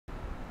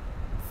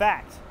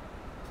Fact.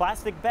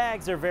 Plastic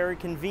bags are very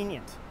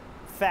convenient.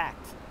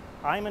 Fact.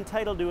 I'm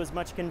entitled to as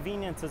much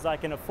convenience as I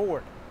can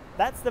afford.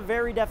 That's the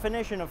very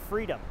definition of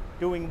freedom.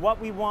 Doing what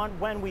we want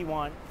when we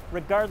want,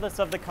 regardless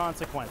of the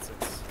consequences.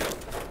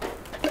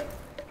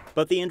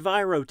 But the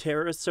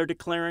enviro-terrorists are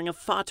declaring a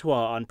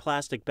fatwa on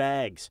plastic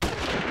bags,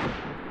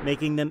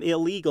 making them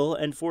illegal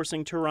and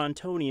forcing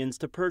Torontonians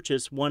to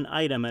purchase one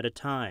item at a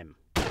time.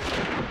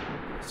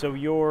 So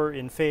you're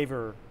in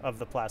favor of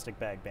the plastic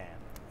bag ban?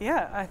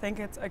 Yeah, I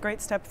think it's a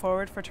great step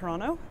forward for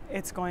Toronto.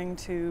 It's going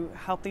to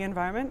help the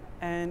environment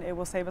and it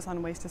will save us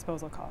on waste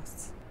disposal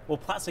costs. Well,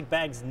 plastic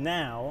bags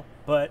now,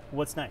 but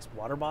what's next?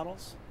 Water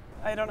bottles?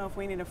 I don't know if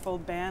we need a full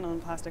ban on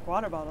plastic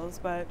water bottles,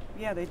 but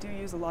yeah, they do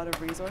use a lot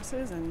of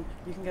resources and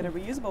you can get a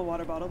reusable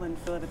water bottle and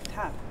fill it at the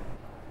tap.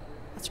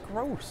 That's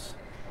gross.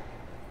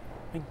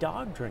 My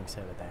dog drinks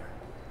out of there.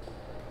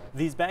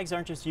 These bags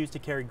aren't just used to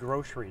carry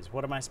groceries.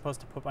 What am I supposed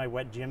to put my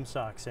wet gym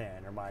socks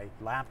in, or my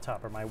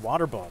laptop, or my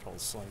water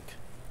bottles?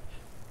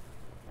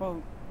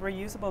 Well,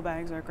 reusable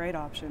bags are a great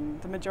option.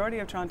 The majority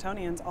of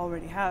Torontonians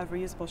already have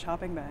reusable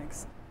shopping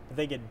bags.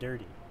 They get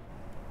dirty.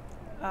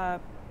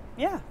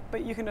 Yeah,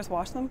 but you can just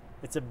wash them.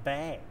 It's a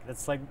bag.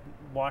 That's like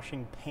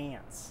washing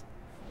pants.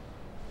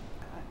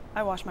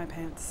 I wash my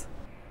pants.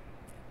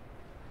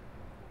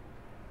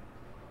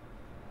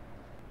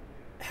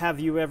 Have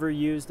you ever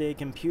used a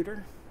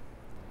computer?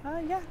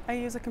 Yeah, I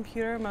use a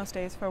computer most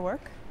days for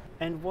work.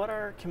 And what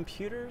are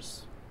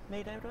computers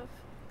made out of?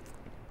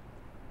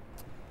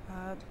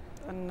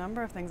 A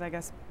number of things, I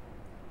guess.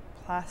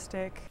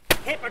 Plastic.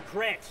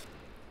 Hypocrite!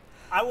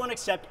 I won't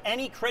accept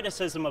any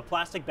criticism of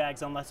plastic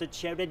bags unless it's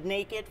shouted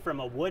naked from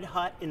a wood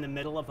hut in the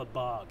middle of a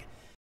bog.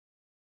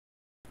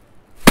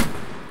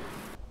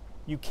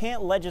 You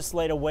can't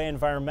legislate away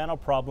environmental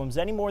problems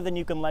any more than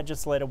you can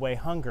legislate away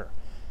hunger.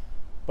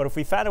 But if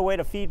we found a way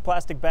to feed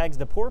plastic bags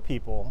to poor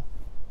people,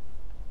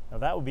 now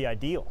that would be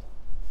ideal.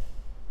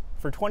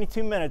 For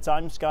 22 minutes,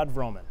 I'm Scott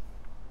Vroman.